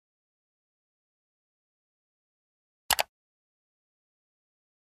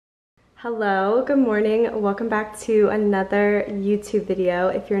Hello, good morning. Welcome back to another YouTube video.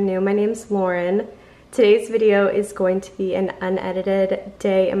 If you're new, my name's Lauren. Today's video is going to be an unedited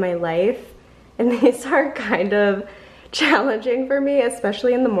day in my life, and these are kind of challenging for me,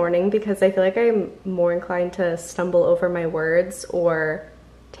 especially in the morning, because I feel like I'm more inclined to stumble over my words or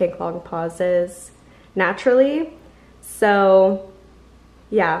take long pauses naturally. So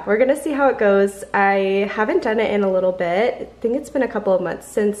yeah, we're gonna see how it goes. I haven't done it in a little bit. I think it's been a couple of months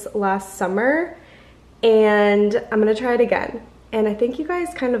since last summer, and I'm gonna try it again. And I think you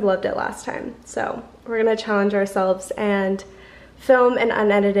guys kind of loved it last time. So we're gonna challenge ourselves and film an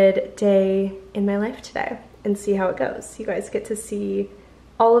unedited day in my life today and see how it goes. You guys get to see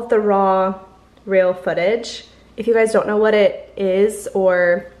all of the raw, real footage. If you guys don't know what it is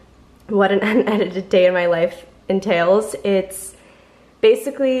or what an unedited day in my life entails, it's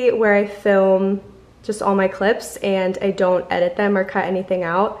basically where I film just all my clips and I don't edit them or cut anything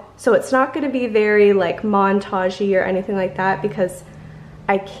out. So it's not gonna be very like montagey or anything like that because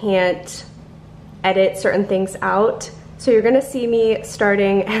I can't edit certain things out. So you're gonna see me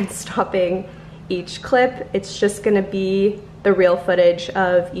starting and stopping each clip. It's just gonna be the real footage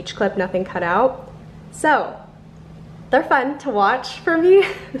of each clip, nothing cut out. So they're fun to watch for me.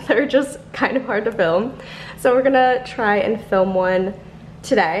 They're just kind of hard to film. So we're gonna try and film one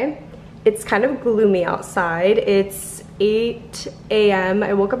today. It's kind of gloomy outside. It's 8 a.m.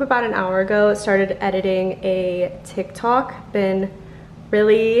 I woke up about an hour ago, started editing a TikTok. Been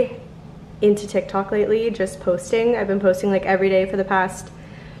really into TikTok lately, just posting. I've been posting like every day for the past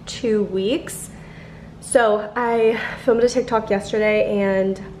 2 weeks. So I filmed a TikTok yesterday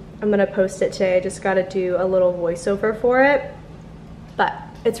and I'm gonna post it today. I just gotta do a little voiceover for it. But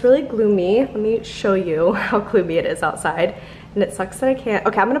it's really gloomy. Let me show you how gloomy it is outside. And it sucks that I can't.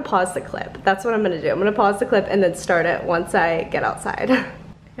 Okay, I'm gonna pause the clip. That's what I'm gonna do. I'm gonna pause the clip and then start it once I get outside. I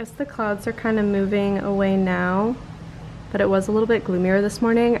guess the clouds are kind of moving away now, but it was a little bit gloomier this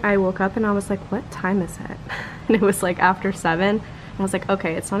morning. I woke up and I was like, what time is it? And it was like after 7. And I was like,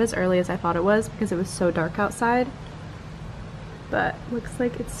 okay, it's not as early as I thought it was because it was so dark outside. But looks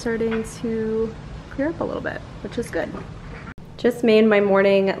like it's starting to clear up a little bit, which is good. Just made my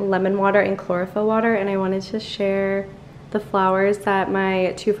morning lemon water and chlorophyll water, and I wanted to share the flowers that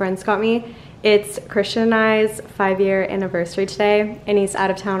my 2 friends got me. It's Christian and I's 5-year anniversary today, and he's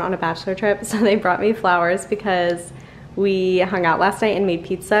out of town on a bachelor trip, so they brought me flowers because we hung out last night and made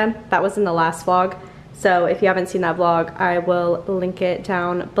pizza. That was in the last vlog, so if you haven't seen that vlog, I will link it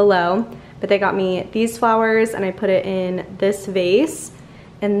down below. But they got me these flowers, and I put it in this vase,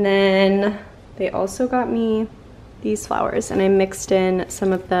 and then they also got me these flowers, and I mixed in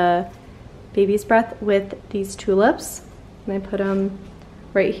some of the baby's breath with these tulips. And I put them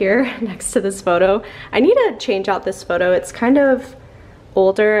right here next to this photo. I need to change out this photo. It's kind of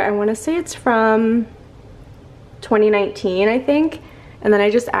older. I want to say it's from 2019, I think. And then I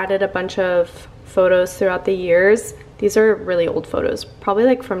just added a bunch of photos throughout the years. These are really old photos, probably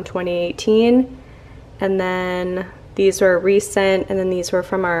like from 2018. And then these were recent, and then these were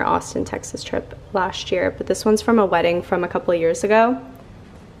from our Austin, Texas trip last year. But this one's from a wedding from a couple of years ago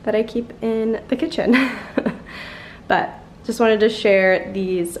that I keep in the kitchen. But just wanted to share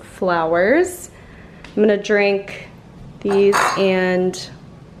these flowers. I'm gonna drink these and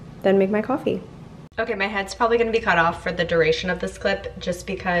then make my coffee. Okay, my head's probably gonna be cut off for the duration of this clip just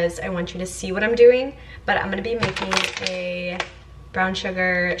because I want you to see what I'm doing, but I'm gonna be making a brown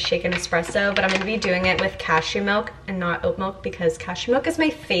sugar shaken espresso, but I'm gonna be doing it with cashew milk and not oat milk because cashew milk is my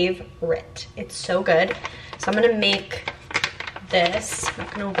favorite. It's so good. So I'm gonna make this. I'm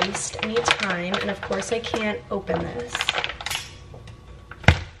not gonna waste any time, and of course I can't open this.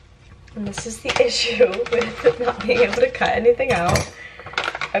 And this is the issue with not being able to cut anything out.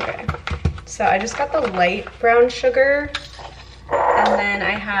 Okay, so I just got the light brown sugar, and then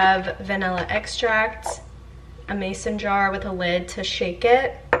I have vanilla extract, a mason jar with a lid to shake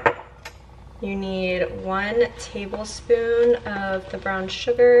it. You need 1 tablespoon of the brown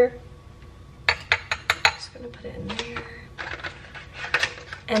sugar. Just gonna put it in there.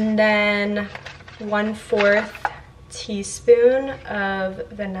 And then 1/4 teaspoon of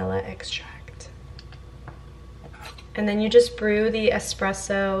vanilla extract. And then you just brew the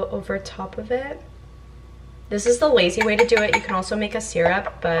espresso over top of it. This is the lazy way to do it. You can also make a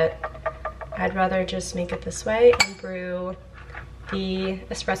syrup, but I'd rather just make it this way and brew the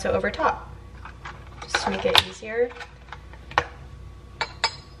espresso over top, just to make it easier.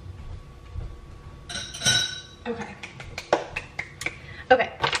 Okay. Okay,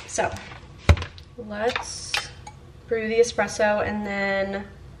 so let's brew the espresso and then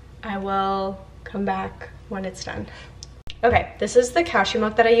I will come back when it's done. Okay, this is the cashew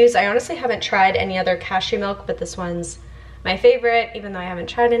milk that I use. I honestly haven't tried any other cashew milk, but this one's my favorite, even though I haven't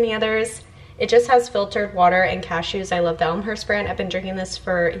tried any others. It just has filtered water and cashews. I love the Elmhurst brand. I've been drinking this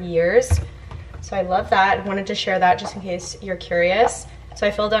for years, so I love that. I wanted to share that just in case you're curious. So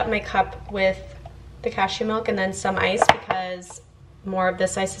I filled up my cup with the cashew milk and then some ice because more of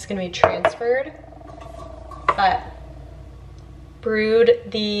this ice is going to be transferred. But brewed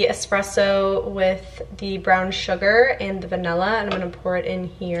the espresso with the brown sugar and the vanilla, and I'm going to pour it in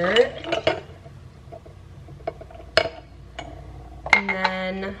here. And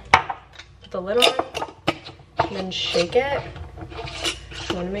then put the lid on and then shake it.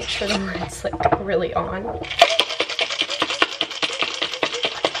 I want to make sure the lid's like really on.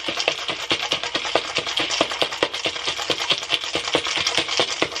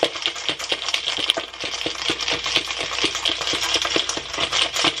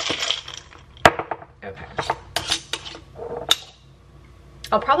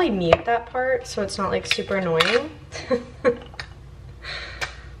 I'll probably mute that part so it's not like super annoying.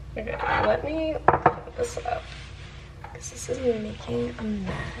 Okay, let me put this up because this is making a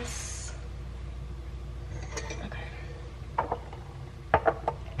mess. Okay.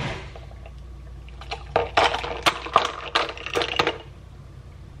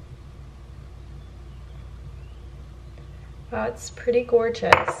 Wow, it's pretty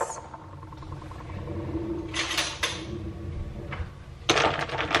gorgeous.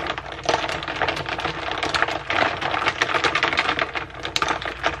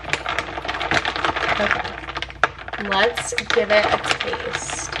 Let's give it a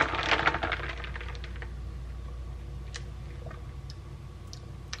taste.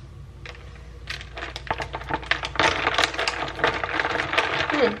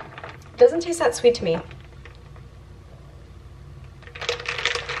 Doesn't taste that sweet to me.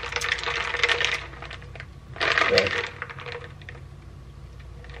 Weird.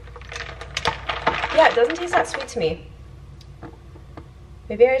 Yeah, it doesn't taste that sweet to me.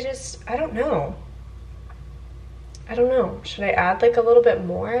 Maybe I don't know. I don't know. Should I add like a little bit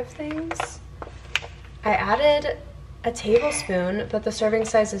more of things? I added a tablespoon, but the serving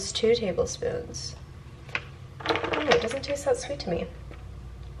size is 2 tablespoons. I don't know, it doesn't taste that sweet to me.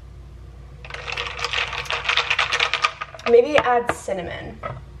 Maybe add cinnamon.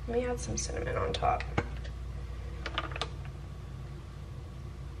 Let me add some cinnamon on top.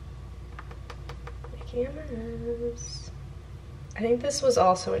 Making a mess. I think this was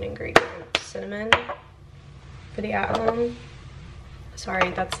also an ingredient. Cinnamon. For the at-home.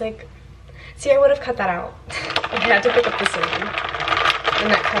 Sorry, that's like, see, I would have cut that out. I had to pick up the cinnamon.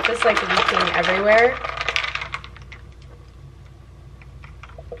 And that cup is like leaking everywhere.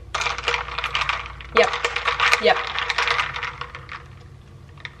 Yep.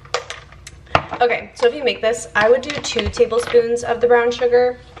 Okay, so if you make this, I would do 2 tablespoons of the brown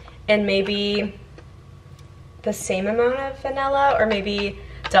sugar and maybe the same amount of vanilla or maybe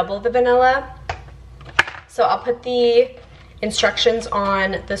double the vanilla. So I'll put the instructions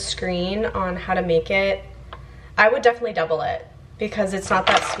on the screen on how to make it. I would definitely double it because it's not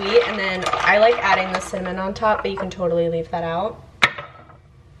that sweet, and then I like adding the cinnamon on top, but you can totally leave that out.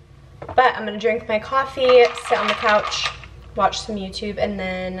 But I'm gonna drink my coffee, sit on the couch, watch some YouTube, and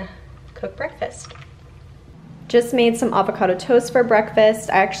then cook breakfast. Just made some avocado toast for breakfast.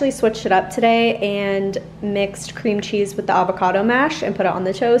 I actually switched it up today and mixed cream cheese with the avocado mash and put it on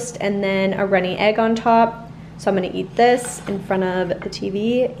the toast, and then a runny egg on top. So I'm gonna eat this in front of the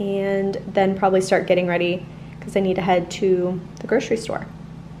TV and then probably start getting ready because I need to head to the grocery store.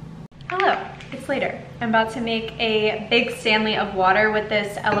 Hello, it's later. I'm about to make a big Stanley of water with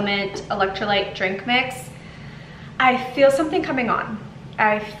this Element electrolyte drink mix. I feel something coming on.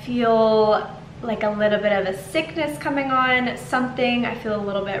 I feel like a little bit of a sickness coming on, something. I feel a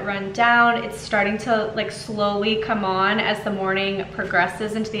little bit run down. It's starting to like slowly come on as the morning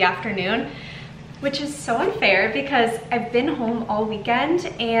progresses into the afternoon, which is so unfair because I've been home all weekend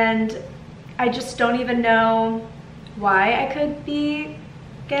and I just don't even know why I could be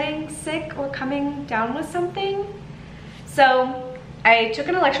getting sick or coming down with something. So I took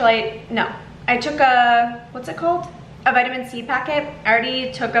an electrolyte, no, I took a, what's it called? A vitamin C packet. I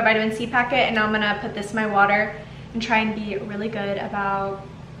already took a vitamin C packet and now I'm gonna put this in my water and try and be really good about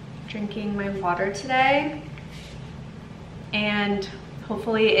drinking my water today. And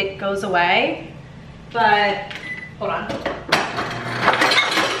hopefully it goes away, but hold on.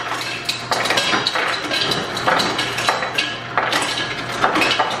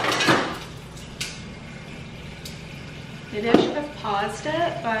 Maybe I should have paused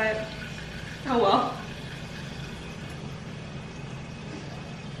it, but oh well.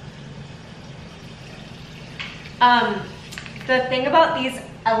 The thing about these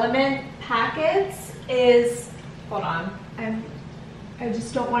Element packets is, hold on, I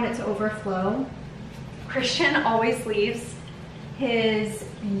just don't want it to overflow. Christian always leaves his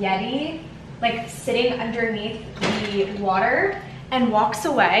Yeti like sitting underneath the water and walks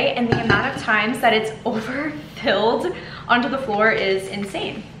away, and the amount of times that it's overfilled onto the floor is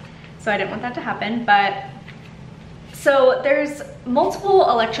insane. So I didn't want that to happen, but so there's multiple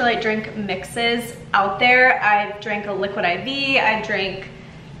electrolyte drink mixes out there. I've drank a Liquid IV, I've drank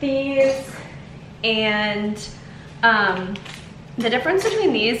these, and the difference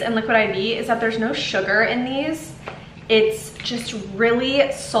between these and Liquid IV is that there's no sugar in these. It's just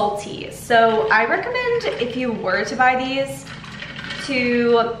really salty. So I recommend, if you were to buy these,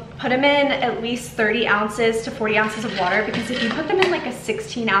 to put them in at least 30 ounces to 40 ounces of water, because if you put them in like a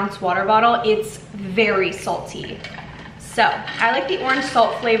 16-ounce water bottle, it's very salty. So I like the orange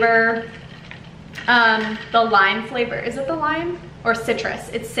salt flavor, the lime flavor. Is it the lime or citrus?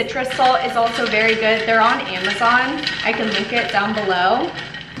 It's citrus salt is also very good. They're on Amazon. I can link it down below.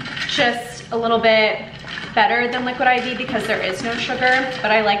 Just a little bit better than Liquid IV because there is no sugar,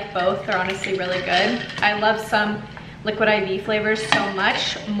 but I like both. They're honestly really good. I love some Liquid IV flavors so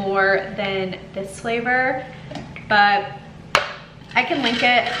much more than this flavor, but I can link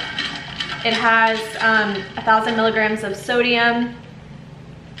it. It has 1,000 milligrams of sodium,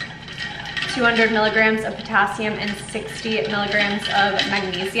 200 milligrams of potassium, and 60 milligrams of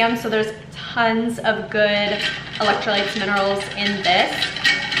magnesium. So there's tons of good electrolytes, minerals in this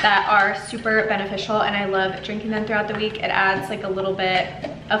that are super beneficial, and I love drinking them throughout the week. It adds like a little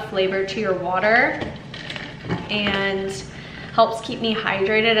bit of flavor to your water and helps keep me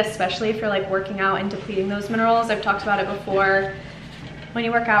hydrated, especially if you're like working out and depleting those minerals. I've talked about it before. When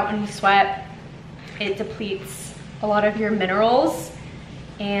you work out, when you sweat, it depletes a lot of your minerals,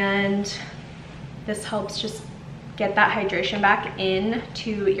 and this helps just get that hydration back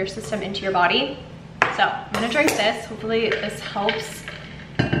into your system, into your body. So I'm gonna drink this. Hopefully this helps.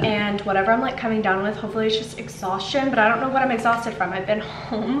 And whatever I'm like coming down with, hopefully it's just exhaustion, but I don't know what I'm exhausted from. I've been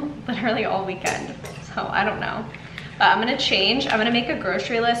home literally all weekend, so I don't know. But I'm gonna change. I'm gonna make a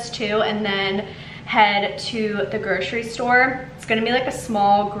grocery list too, and then head to the grocery store. It's gonna be like a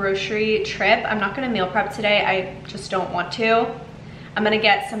small grocery trip. I'm not gonna meal prep today. I just don't want to. I'm gonna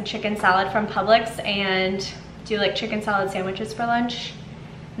get some chicken salad from Publix and do like chicken salad sandwiches for lunch,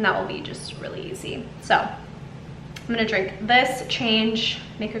 and that will be just really easy. So I'm gonna drink this, change,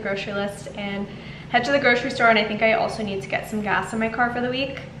 make a grocery list, and head to the grocery store. And I think I also need to get some gas in my car for the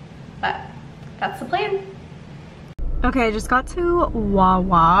week, but that's the plan. Okay, I just got to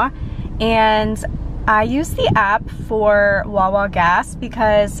Wawa, and I use the app for Wawa gas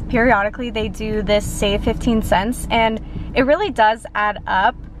because periodically they do this save 15 cents, and it really does add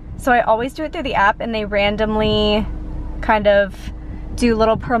up. So I always do it through the app, and they randomly kind of do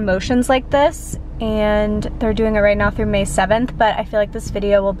little promotions like this, and they're doing it right now through May 7th, but I feel like this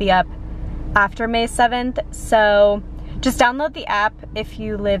video will be up after May 7th. So just download the app if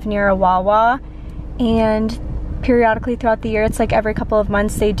you live near a Wawa, and periodically throughout the year, it's like every couple of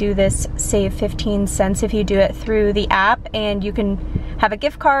months, they do this save 15 cents if you do it through the app, and you can have a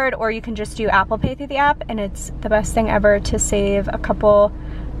gift card or you can just do Apple Pay through the app, and it's the best thing ever to save a couple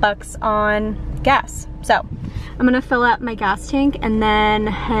bucks on gas. So I'm gonna fill up my gas tank and then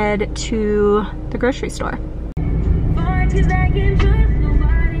head to the grocery store.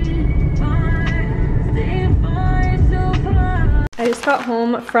 I just got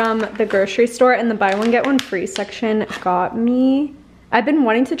home from the grocery store, and the buy one get one free section got me. I've been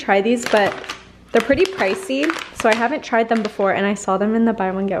wanting to try these, but they're pretty pricey, so I haven't tried them before, and I saw them in the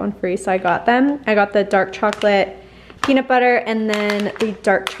buy one get one free, so I got them. I got the dark chocolate peanut butter and then the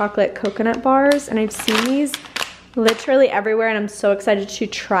dark chocolate coconut bars, and I've seen these literally everywhere, and I'm so excited to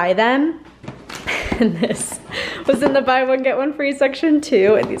try them. And this was in the buy one get one free section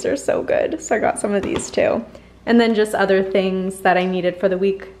too, and these are so good, so I got some of these too. And then just other things that I needed for the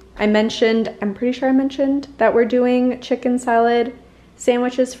week. I'm pretty sure I mentioned that we're doing chicken salad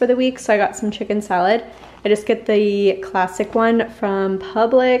sandwiches for the week, so I got some chicken salad. I just get the classic one from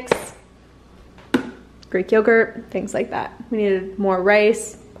Publix, Greek yogurt, things like that. We needed more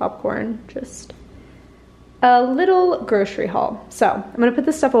rice, popcorn, just a little grocery haul. So I'm gonna put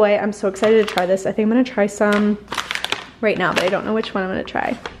this stuff away. I'm so excited to try this. I think I'm gonna try some right now, but I don't know which one I'm gonna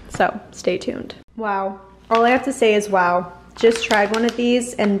try. So stay tuned. Wow. All I have to say is wow. Just tried one of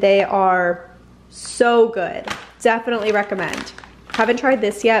these and they are so good. Definitely recommend. Haven't tried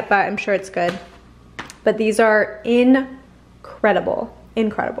this yet, but I'm sure it's good. But these are incredible,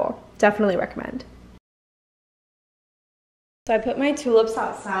 incredible. Definitely recommend. So I put my tulips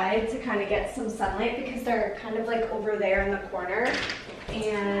outside to kind of get some sunlight because they're kind of like over there in the corner.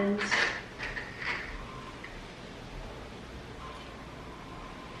 And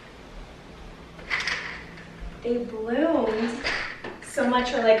they bloomed so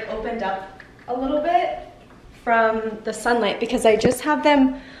much, or like opened up a little bit from the sunlight, because I just have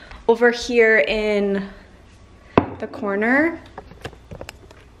them over here in the corner.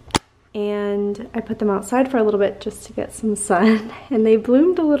 And I put them outside for a little bit just to get some sun, and they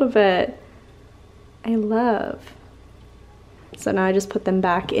bloomed a little bit. I love. So now I just put them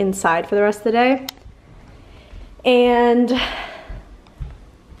back inside for the rest of the day. And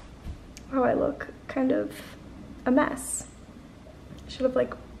oh, I look kind of a mess. I should have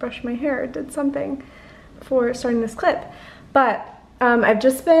like brushed my hair or did something before starting this clip. But I've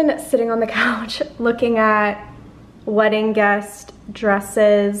just been sitting on the couch looking at wedding guest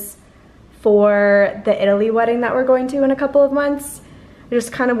dresses for the Italy wedding that we're going to in a couple of months. I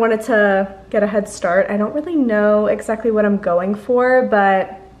just kind of wanted to get a head start. I don't really know exactly what I'm going for,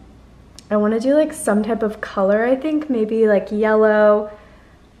 but I want to do like some type of color, I think. Maybe like yellow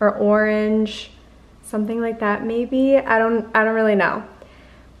or orange, something like that maybe. I don't really know.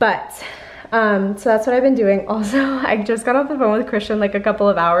 But so that's what I've been doing. Also, I just got off the phone with Christian like a couple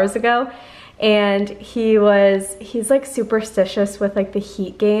of hours ago, and he's like superstitious with like the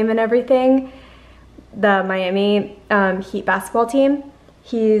Heat game and everything, the Miami Heat basketball team.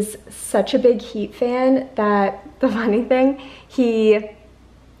 He's such a big Heat fan that the funny thing, he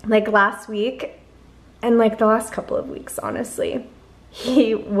like last week and like the last couple of weeks, honestly,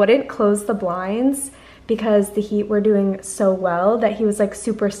 he wouldn't close the blinds because the Heat were doing so well that he was like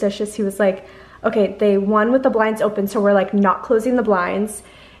superstitious. He was like, okay, they won with the blinds open, so we're like not closing the blinds.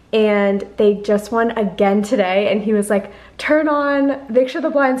 And they just won again today, and he was like, turn on, make sure the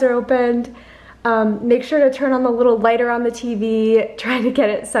blinds are opened, make sure to turn on the little lighter on the TV, trying to get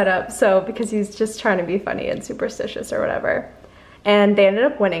it set up. So, because he's just trying to be funny and superstitious or whatever. And they ended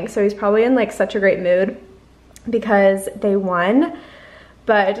up winning, so he's probably in like such a great mood because they won.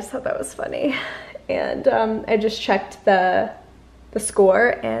 But I just thought that was funny. And I just checked the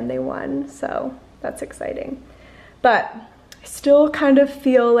score and they won, so that's exciting. But I still kind of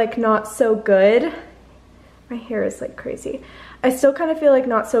feel like not so good. My hair is like crazy. I still kind of feel like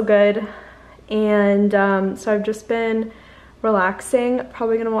not so good. And so I've just been relaxing.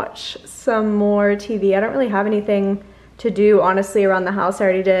 Probably gonna watch some more TV. I don't really have anything to do, honestly, around the house. I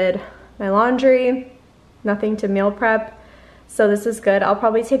already did my laundry, nothing to meal prep. So this is good. I'll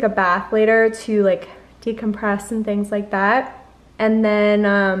probably take a bath later to like decompress and things like that. And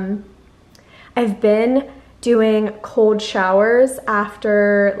then I've been doing cold showers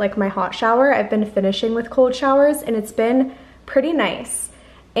after like my hot shower. I've been finishing with cold showers and it's been pretty nice.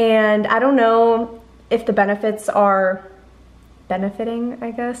 And I don't know if the benefits are benefiting, I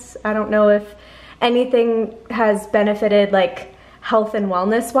guess. I don't know if anything has benefited like health and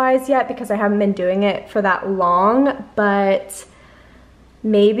wellness wise yet because I haven't been doing it for that long, but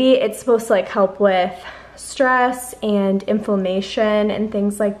maybe it's supposed to like help with stress and inflammation and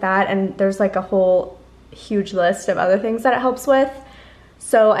things like that. And there's like a whole huge list of other things that it helps with.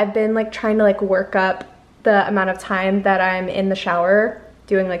 So I've been like trying to like work up the amount of time that I'm in the shower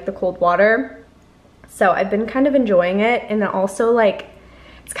doing like the cold water. So I've been kind of enjoying it. And also like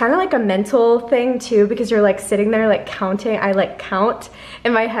it's kind of like a mental thing too, because you're like sitting there like counting. I like count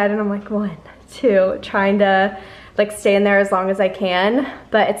in my head and I'm like 1, 2, trying to like stay in there as long as I can.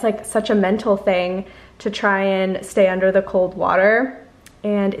 But it's like such a mental thing to try and stay under the cold water,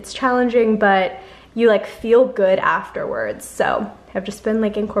 and it's challenging, but you like feel good afterwards. So I've just been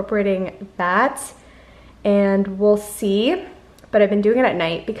like incorporating that, and we'll see. But I've been doing it at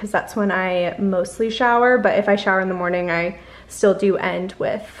night because that's when I mostly shower. But if I shower in the morning, I still do end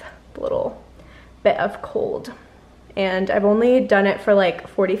with a little bit of cold. And I've only done it for like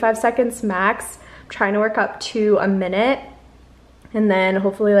 45 seconds max. I'm trying to work up to a minute, and then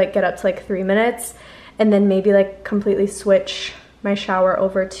hopefully like get up to like 3 minutes, and then maybe like completely switch my shower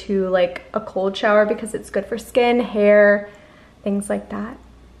over to like a cold shower because it's good for skin, hair, things like that.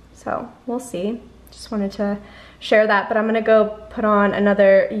 So we'll see. Just wanted to share that, but I'm gonna go put on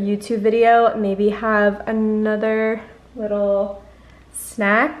another YouTube video, maybe have another little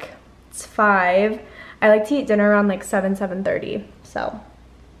snack. It's 5. I like to eat dinner around like 7, 7:30, so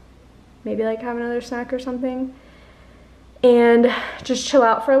maybe like have another snack or something and just chill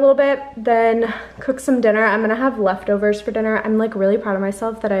out for a little bit, then cook some dinner. I'm gonna have leftovers for dinner. I'm like really proud of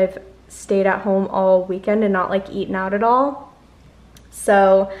myself that I've stayed at home all weekend and not like eaten out at all.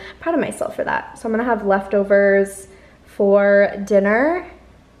 So I'm proud of myself for that. So I'm gonna have leftovers for dinner.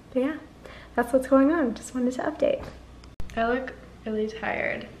 But yeah, that's what's going on. Just wanted to update. I look really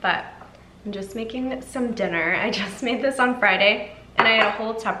tired, but I'm just making some dinner. I just made this on Friday and I had a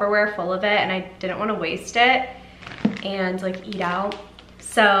whole Tupperware full of it and I didn't want to waste it and like eat out.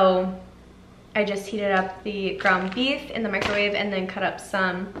 So I just heated up the ground beef in the microwave and then cut up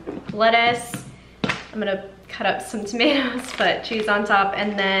some lettuce. I'm gonna cut up some tomatoes, put cheese on top,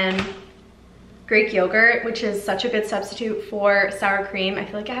 and then Greek yogurt, which is such a good substitute for sour cream. I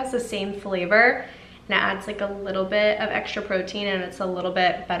feel like it has the same flavor and it adds like a little bit of extra protein and it's a little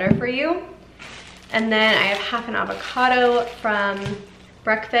bit better for you. And then I have half an avocado from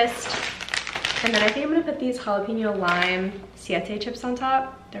breakfast. And then I think I'm gonna put these jalapeno lime siete chips on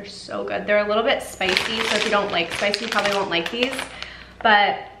top. They're so good. They're a little bit spicy, so if you don't like spicy, you probably won't like these.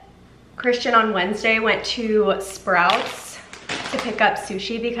 But Christian on Wednesday went to Sprouts to pick up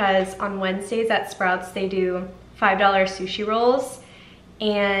sushi because on Wednesdays at Sprouts, they do $5 sushi rolls.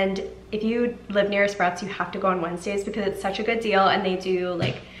 And if you live near Sprouts, you have to go on Wednesdays because it's such a good deal and they do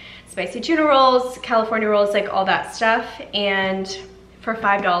like spicy tuna rolls, California rolls, like all that stuff. And for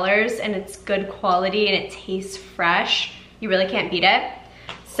 $5 and it's good quality and it tastes fresh, you really can't beat it.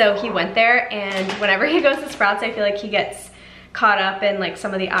 So he went there and whenever he goes to Sprouts, I feel like he gets caught up in like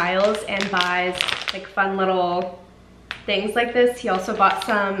some of the aisles and buys like fun little things like this. He also bought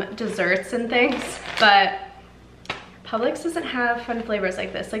some desserts and things, but Publix doesn't have fun flavors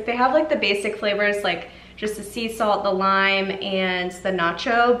like this. Like they have like the basic flavors like just the sea salt, the lime, and the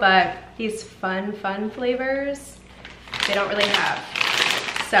nacho, but these fun flavors, they don't really have.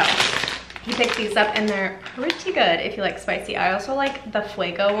 So he picked these up and they're pretty good if you like spicy. I also like the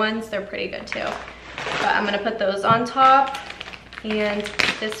Fuego ones, they're pretty good too. But I'm gonna put those on top and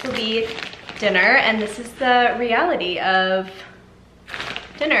this will be dinner. And this is the reality of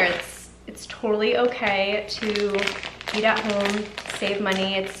dinner. It's totally okay to eat at home, save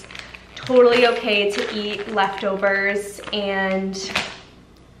money. It's totally okay to eat leftovers and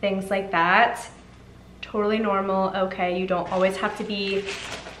things like that. Totally normal, okay. You don't always have to be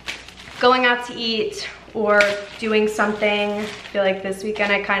going out to eat or doing something. I feel like this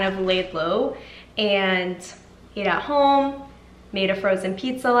weekend I kind of laid low and ate at home, made a frozen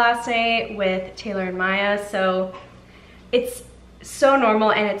pizza last night with Taylor and Maya. So it's so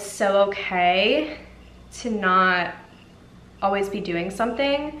normal and it's so okay to not always be doing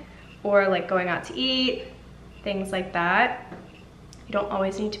something or like going out to eat, things like that. You don't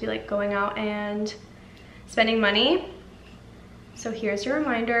always need to be like going out and spending money. So here's your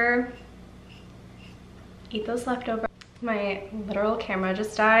reminder, eat those leftovers. My literal camera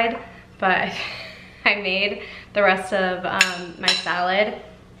just died, but I made the rest of my salad.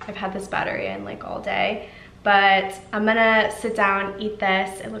 I've had this battery in like all day, but I'm gonna sit down, eat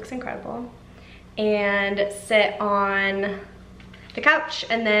this, it looks incredible, and sit on the couch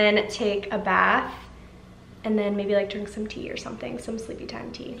and then take a bath and then maybe like drink some tea or something, some sleepy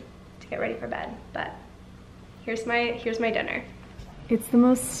time tea to get ready for bed. But here's my dinner. It's the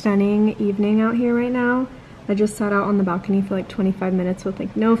most stunning evening out here right now. I just sat out on the balcony for like 25 minutes with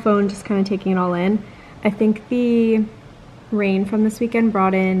like no phone, just kind of taking it all in. I think the rain from this weekend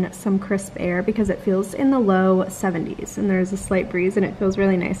brought in some crisp air because it feels in the low 70s and there's a slight breeze and it feels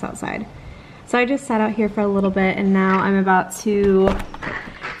really nice outside. So I just sat out here for a little bit and now I'm about to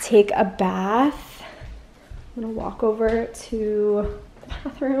take a bath. I'm gonna walk over to the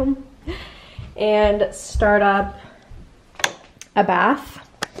bathroom and start up a bath.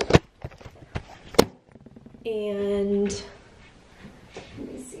 And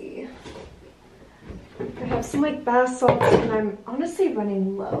let me see. I have some like bath salts and I'm honestly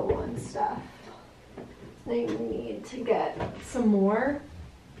running low on stuff. I need to get some more.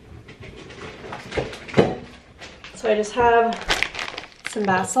 So I just have some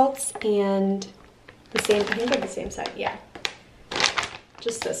bath salts and the same, I think they're the same side, yeah.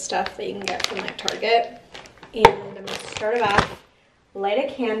 Just the stuff that you can get from like Target. And I'm gonna start a bath, light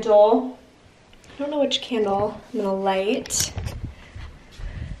a candle. I don't know which candle I'm gonna light.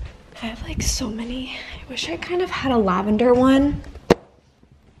 I have like so many. I wish I kind of had a lavender one.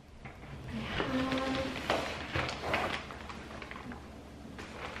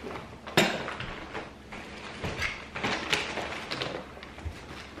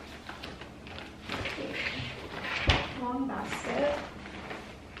 Long basket.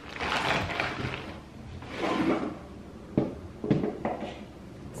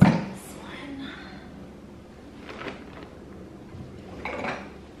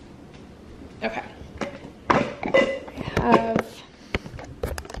 Okay. I have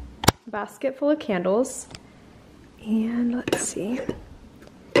a basket full of candles. And let's see.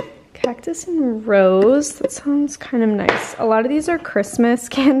 Cactus and rose. That sounds kind of nice. A lot of these are Christmas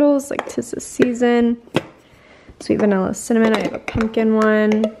candles, like 'tis the season. Sweet vanilla cinnamon. I have a pumpkin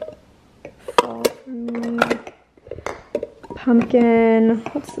one. Fall for me. Pumpkin.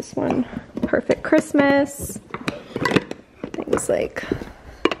 What's this one? Perfect Christmas. Things like,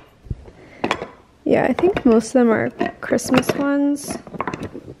 yeah, I think most of them are Christmas ones.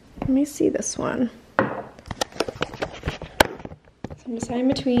 Let me see this one. So I'm deciding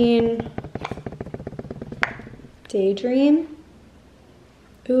between Daydream.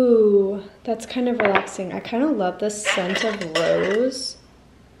 Ooh, that's kind of relaxing. I kind of love the scent of rose.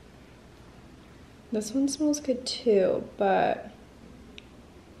 This one smells good too, but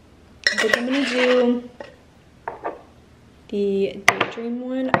I think I'm gonna do the Daydream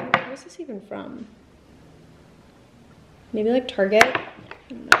one. Where's this even from? Maybe like Target? I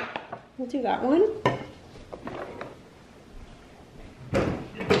don't know. We'll do that one.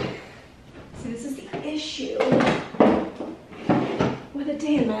 See, this is the issue with a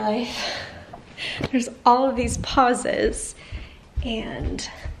day in my life. There's all of these pauses and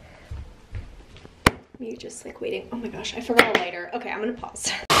me just like waiting. Oh my gosh, I forgot a lighter. Okay, I'm gonna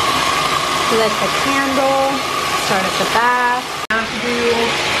pause. Lit the candle, start at the bath. Now to do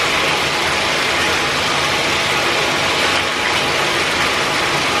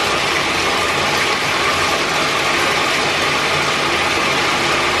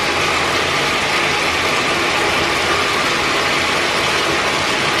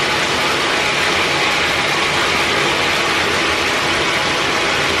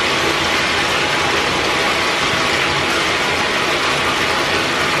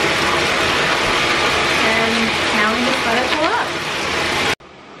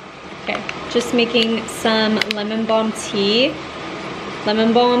just making some lemon balm tea.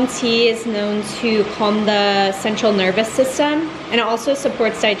 Lemon balm tea is known to calm the central nervous system, and it also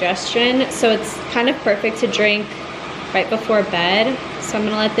supports digestion, so it's kind of perfect to drink right before bed. So I'm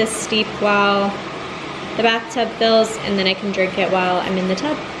gonna let this steep while the bathtub fills, and then I can drink it while I'm in the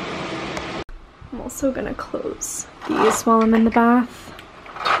tub. I'm also gonna close these while I'm in the bath,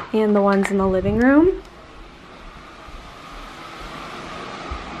 and the ones in the living room.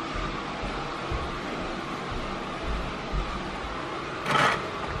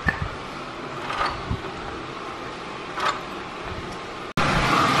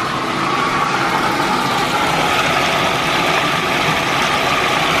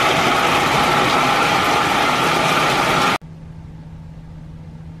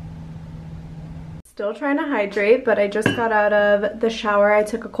 Still trying to hydrate, but I just got out of the shower. I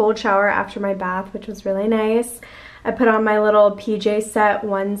took a cold shower after my bath, which was really nice. I put on my little PJ set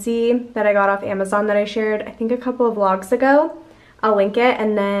onesie that I got off Amazon that I shared, I think, a couple of vlogs ago. I'll link it.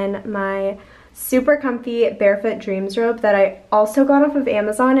 And then my super comfy Barefoot Dreams robe that I also got off of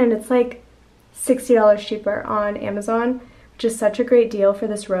Amazon, and it's like $60 cheaper on Amazon, which is such a great deal for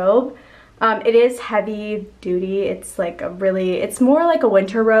this robe. It is heavy duty. It's like it's more like a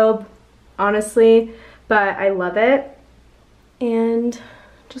winter robe, honestly, but I love it. And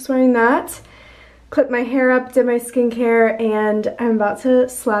just wearing that, clip my hair up, did my skincare, and I'm about to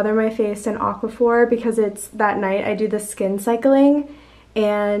slather my face in Aquaphor because it's that night I do the skin cycling,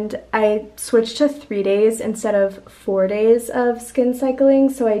 and I switched to 3 days instead of 4 days of skin cycling.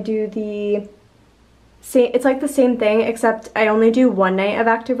 So I do the same, it's like the same thing, except I only do 1 night of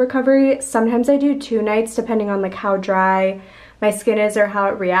active recovery. Sometimes I do 2 nights depending on like how dry my skin is or how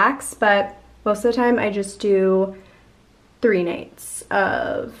it reacts, but most of the time I just do 3 nights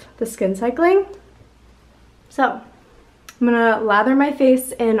of the skin cycling. So I'm gonna lather my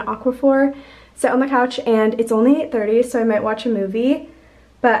face in Aquaphor, sit on the couch, and it's only 8:30, so I might watch a movie,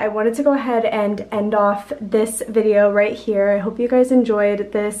 but I wanted to go ahead and end off this video right here. I hope you guys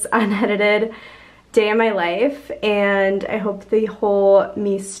enjoyed this unedited day in my life, and I hope the whole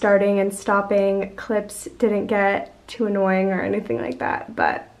me starting and stopping clips didn't get too annoying or anything like that.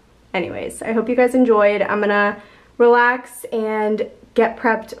 But anyways, I hope you guys enjoyed. I'm gonna relax and get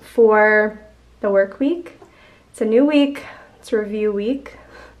prepped for the work week. It's a new week, it's review week.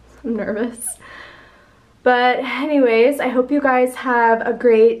 I'm nervous. But anyways, I hope you guys have a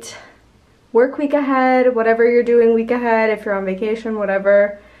great work week ahead, whatever you're doing week ahead, if you're on vacation,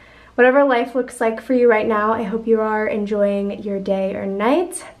 whatever life looks like for you right now. I hope you are enjoying your day or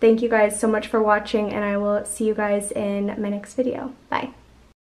night. Thank you guys so much for watching, and I will see you guys in my next video. Bye.